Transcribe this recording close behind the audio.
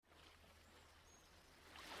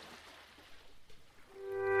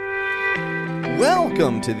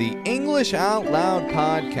Welcome to the English Out Loud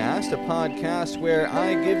podcast, a podcast where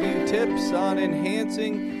I give you tips on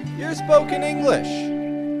enhancing your spoken English,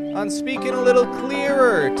 on speaking a little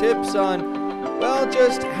clearer, tips on, well,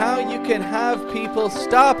 just how you can have people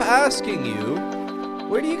stop asking you,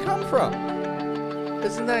 where do you come from?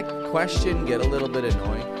 Doesn't that question get a little bit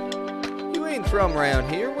annoying? You ain't from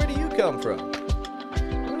around here, where do you come from?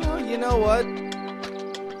 Well, you know what?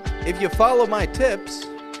 If you follow my tips,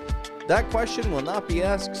 that question will not be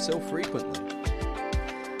asked so frequently.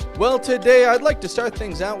 Well, today I'd like to start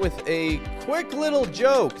things out with a quick little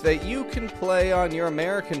joke that you can play on your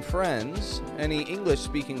American friends, any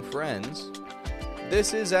English-speaking friends.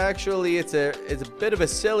 This is actually, it's a bit of a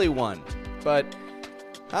silly one, but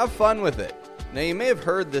have fun with it. Now, you may have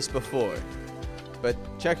heard this before, but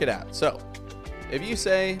check it out. So, if you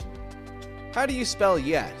say, how do you spell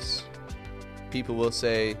yes? People will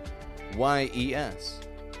say, Y-E-S.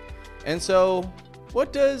 And so,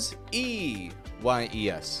 what does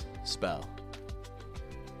E-Y-E-S spell?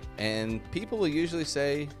 And people will usually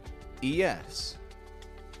say E-S.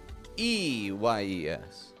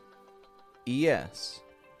 E-Y-E-S. E-S.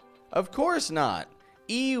 Of course not.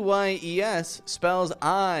 E-Y-E-S spells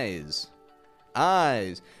eyes.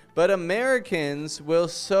 Eyes. But Americans will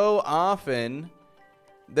so often,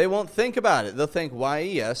 they won't think about it. They'll think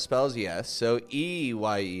Y-E-S spells yes, so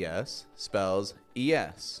E-Y-E-S spells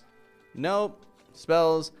E-S. Nope,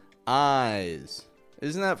 spells eyes.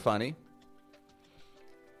 Isn't that funny?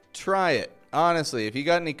 Try it. Honestly, if you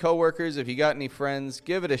got any coworkers, if you got any friends,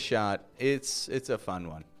 give it a shot. It's a fun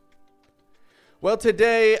one. Well,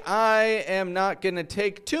 today I am not going to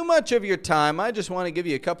take too much of your time. I just want to give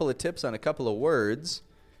you a couple of tips on a couple of words.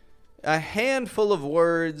 A handful of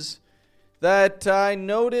words that I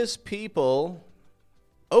notice people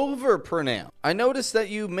overpronounce. I notice that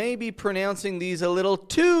you may be pronouncing these a little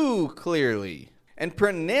too clearly. And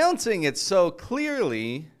pronouncing it so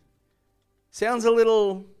clearly sounds a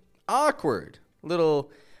little awkward,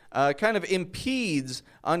 little kind of impedes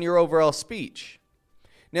on your overall speech.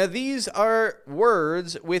 Now, these are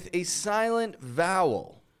words with a silent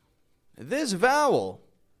vowel. This vowel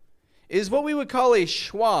is what we would call a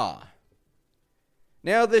schwa.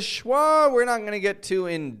 Now, the schwa, we're not going to get too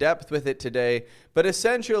in-depth with it today, but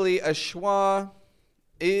essentially a schwa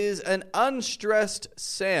is an unstressed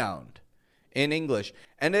sound in English.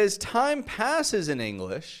 And as time passes in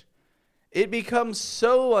English, it becomes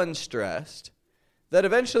so unstressed that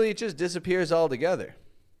eventually it just disappears altogether.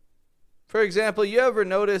 For example, you ever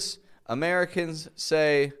notice Americans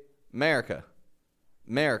say America,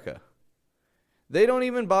 America? They don't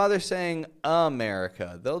even bother saying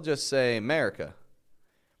America. They'll just say America.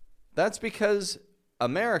 That's because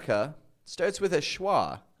America starts with a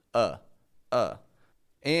schwa,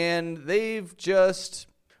 and they've just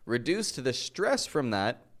reduced the stress from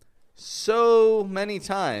that so many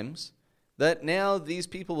times that now these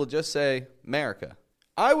people will just say America.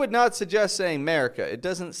 I would not suggest saying America. It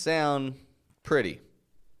doesn't sound pretty.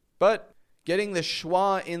 But getting the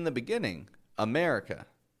schwa in the beginning, America,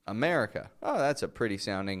 America. Oh, that's a pretty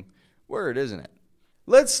sounding word, isn't it?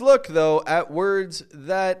 Let's look, though, at words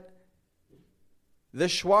that the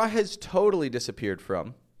schwa has totally disappeared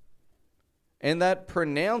from, and that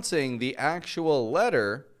pronouncing the actual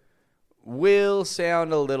letter will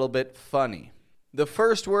sound a little bit funny. The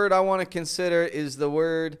first word I want to consider is the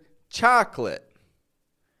word chocolate.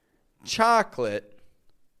 Chocolate.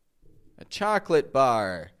 A chocolate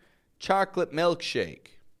bar. Chocolate milkshake.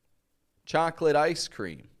 Chocolate ice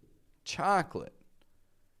cream. Chocolate.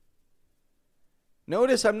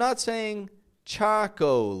 Notice I'm not saying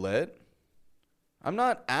chocolate. I'm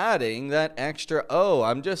not adding that extra O.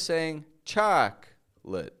 I'm just saying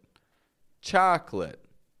chocolate. Chocolate.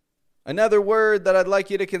 Another word that I'd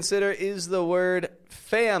like you to consider is the word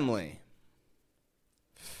family.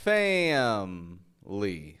 Family.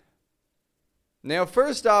 Now,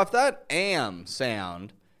 first off, that am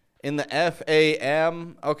sound in the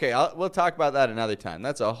F-A-M, okay, we'll talk about that another time.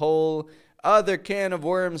 That's a whole other can of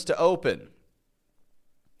worms to open.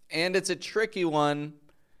 And it's a tricky one,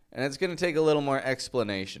 and it's going to take a little more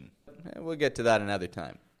explanation. We'll get to that another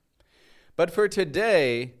time. But for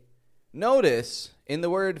today, notice in the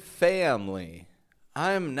word family,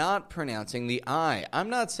 I'm not pronouncing the I. I'm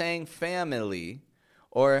not saying family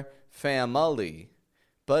or family,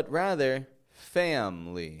 but rather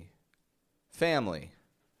family. Family.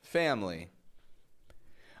 Family.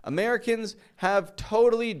 Americans have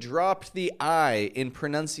totally dropped the I in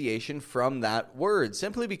pronunciation from that word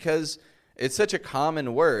simply because it's such a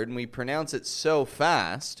common word and we pronounce it so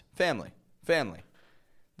fast. Family. Family.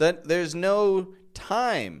 That there's no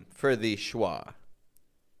time for the schwa.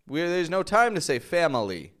 There's no time to say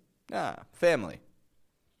family. Family.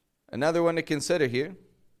 Another one to consider here.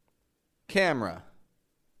 Camera.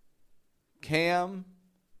 Camera.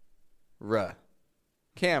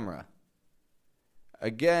 Camera.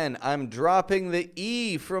 Again, I'm dropping the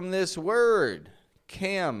E from this word.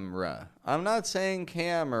 Camera. I'm not saying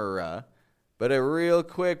camera, but a real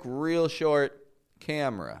quick, real short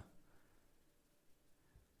camera.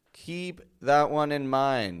 Keep that one in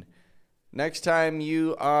mind. Next time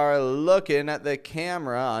you are looking at the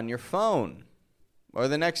camera on your phone, or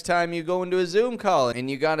the next time you go into a Zoom call and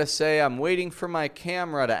you got to say, I'm waiting for my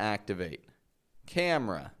camera to activate.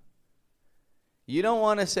 Camera. You don't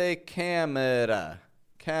want to say camera,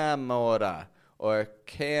 or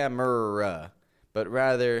camera, but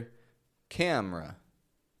rather camera,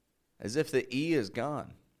 as if the E is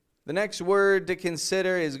gone. The next word to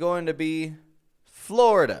consider is going to be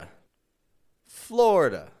Florida.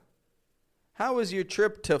 Florida. How was your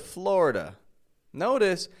trip to Florida?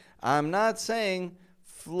 Notice I'm not saying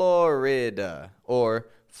Florida or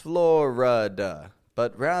Florida,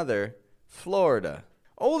 but rather Florida.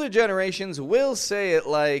 Older generations will say it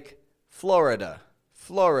like Florida,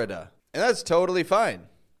 Florida, and that's totally fine.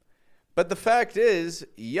 But the fact is,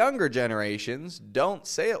 younger generations don't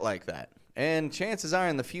say it like that. And chances are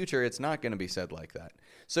in the future, it's not going to be said like that.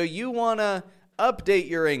 So you want to update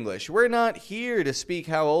your English. We're not here to speak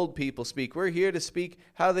how old people speak. We're here to speak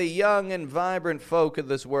how the young and vibrant folk of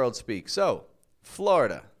this world speak. So,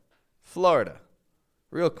 Florida. Florida.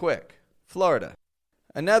 Real quick. Florida.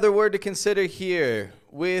 Another word to consider here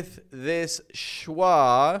with this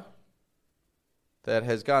schwa that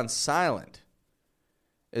has gone silent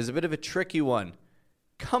is a bit of a tricky one.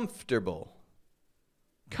 Comfortable.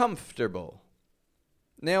 Comfortable.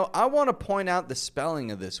 Now, I want to point out the spelling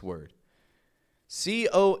of this word.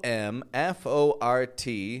 Comfortable.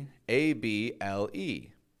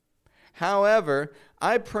 However,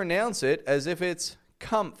 I pronounce it as if it's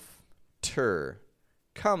comfter.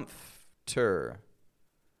 Comfter.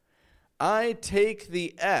 I take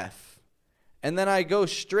the F, and then I go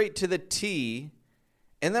straight to the T,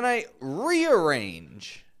 and then I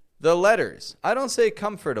rearrange the letters. I don't say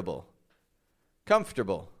comfortable.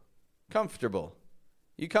 Comfortable. Comfortable.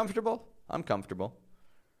 You comfortable? I'm comfortable.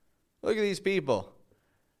 Look at these people.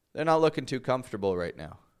 They're not looking too comfortable right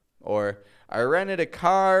now. Or, I rented a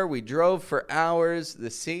car, we drove for hours, the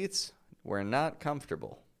seats were not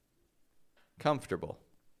comfortable. Comfortable.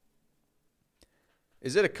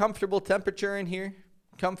 Is it a comfortable temperature in here?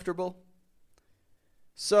 Comfortable?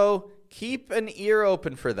 So, keep an ear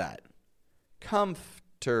open for that.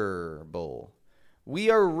 Comfortable. We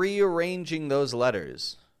are rearranging those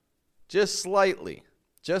letters. Just slightly.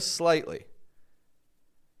 Just slightly.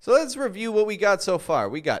 So let's review what we got so far.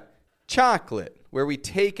 We got chocolate, where we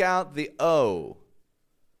take out the O.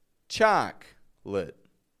 Chocolate.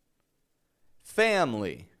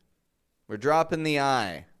 Family. We're dropping the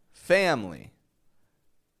I. Family.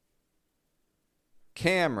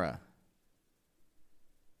 Camera.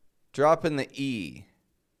 Dropping the E.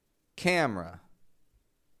 Camera.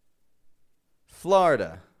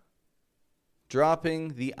 Florida.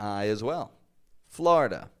 Dropping the I as well.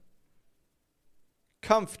 Florida.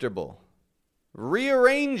 Comfortable.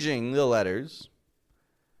 Rearranging the letters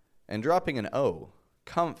and dropping an O.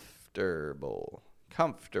 Comfortable.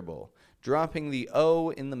 Comfortable. Dropping the O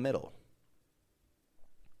in the middle.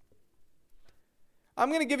 I'm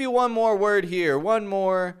going to give you one more word here. One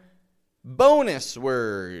more bonus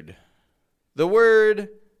word. The word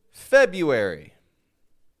February.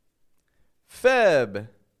 Feb.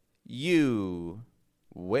 You.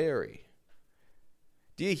 Wary.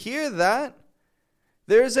 Do you hear that?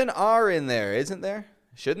 There's an R in there, isn't there?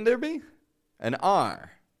 Shouldn't there be? An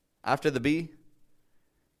R after the B.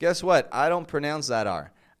 Guess what? I don't pronounce that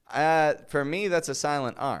R. For me, that's a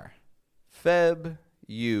silent R. Feb.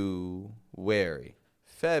 You. Wary.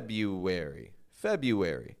 February.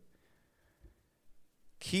 February.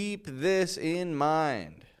 Keep this in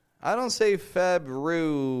mind. I don't say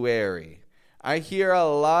February. I hear a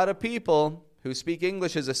lot of people who speak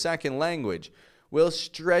English as a second language will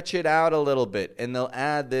stretch it out a little bit and they'll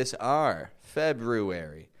add this R.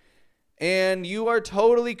 February. And you are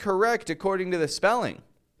totally correct according to the spelling.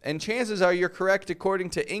 And chances are you're correct according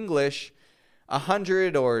to English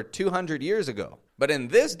 100 or 200 years ago. But in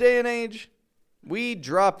this day and age, we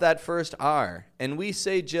drop that first R and we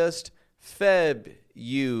say just February.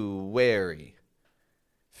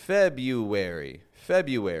 February.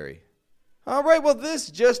 February. All right, well, this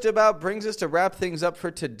just about brings us to wrap things up for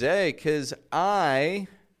today because I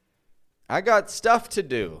got stuff to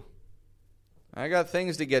do. I got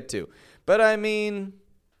things to get to. But I mean,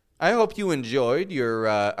 I hope you enjoyed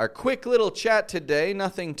our quick little chat today.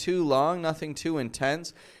 Nothing too long, nothing too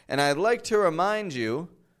intense. And I'd like to remind you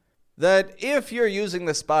that if you're using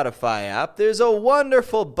the Spotify app, there's a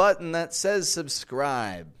wonderful button that says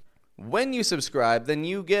subscribe. When you subscribe, then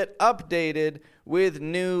you get updated with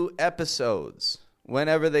new episodes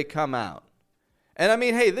whenever they come out. And I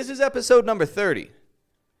mean, hey, this is episode number 30.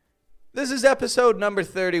 This is episode number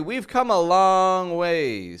 30. We've come a long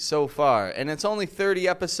way so far, and it's only 30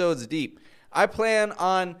 episodes deep. I plan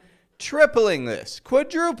on tripling this,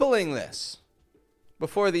 quadrupling this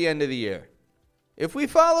before the end of the year. If we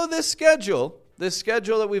follow this schedule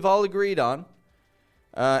that we've all agreed on,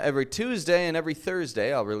 every Tuesday and every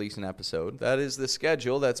Thursday I'll release an episode. That is the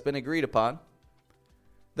schedule that's been agreed upon.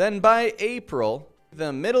 Then by April,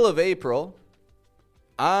 the middle of April,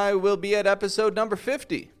 I will be at episode number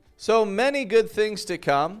 50. So many good things to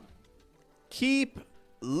come. Keep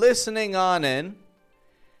listening on in.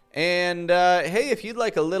 And hey, if you'd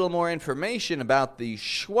like a little more information about the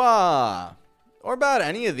schwa, or about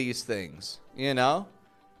any of these things, you know,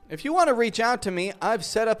 if you want to reach out to me, I've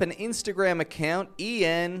set up an Instagram account,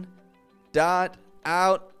 en.outloud.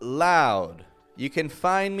 You can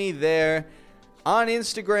find me there on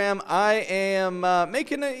Instagram. I am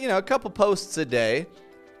making a couple posts a day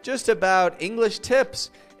just about English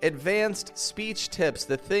tips, advanced speech tips,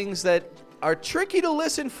 the things that are tricky to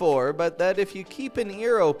listen for, but that if you keep an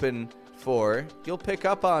ear open for, you'll pick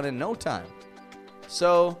up on in no time.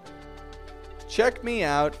 So check me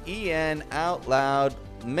out, En Out Loud.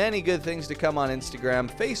 Many good things to come on Instagram.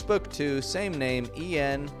 Facebook too, same name,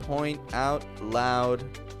 En.outloud.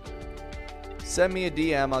 Send me a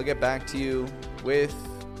DM. I'll get back to you with,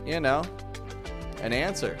 an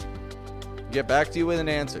answer. Get back to you with an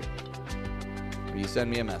answer. You send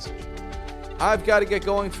me a message. I've got to get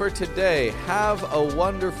going for today. Have a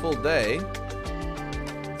wonderful day.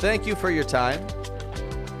 Thank you for your time.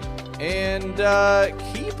 And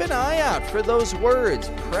keep an eye out for those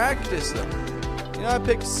words. Practice them. I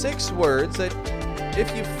picked 6 words that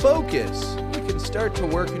if you focus, you can start to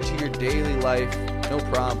work into your daily life, no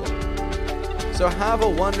problem. So have a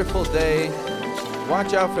wonderful day.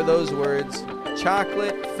 Watch out for those words.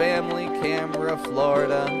 Chocolate, family, camera,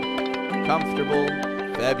 Florida, comfortable,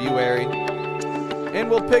 February. And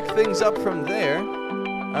we'll pick things up from there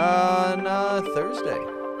on Thursday.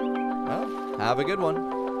 Well, have a good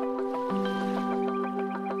one.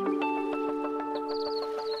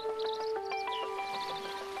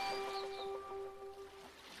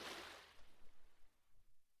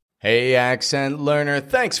 Hey, accent learner,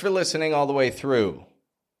 thanks for listening all the way through.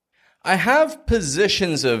 I have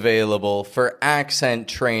positions available for accent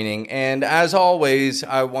training, and as always,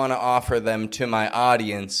 I want to offer them to my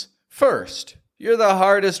audience first. You're the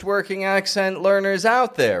hardest working accent learners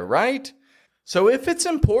out there, right? So if it's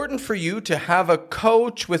important for you to have a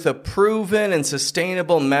coach with a proven and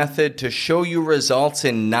sustainable method to show you results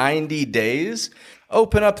in 90 days,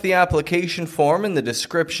 open up the application form in the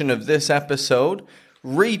description of this episode.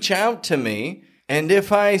 Reach out to me, and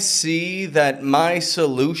if I see that my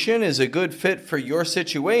solution is a good fit for your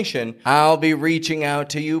situation, I'll be reaching out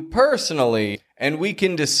to you personally, and we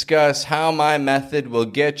can discuss how my method will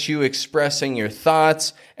get you expressing your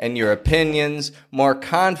thoughts and your opinions more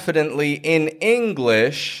confidently in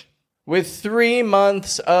English with 3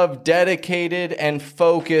 months of dedicated and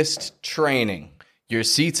focused training. Your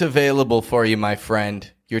seat's available for you, my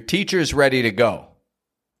friend. Your teacher's ready to go.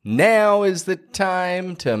 Now is the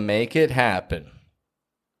time to make it happen.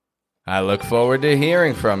 I look forward to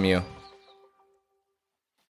hearing from you.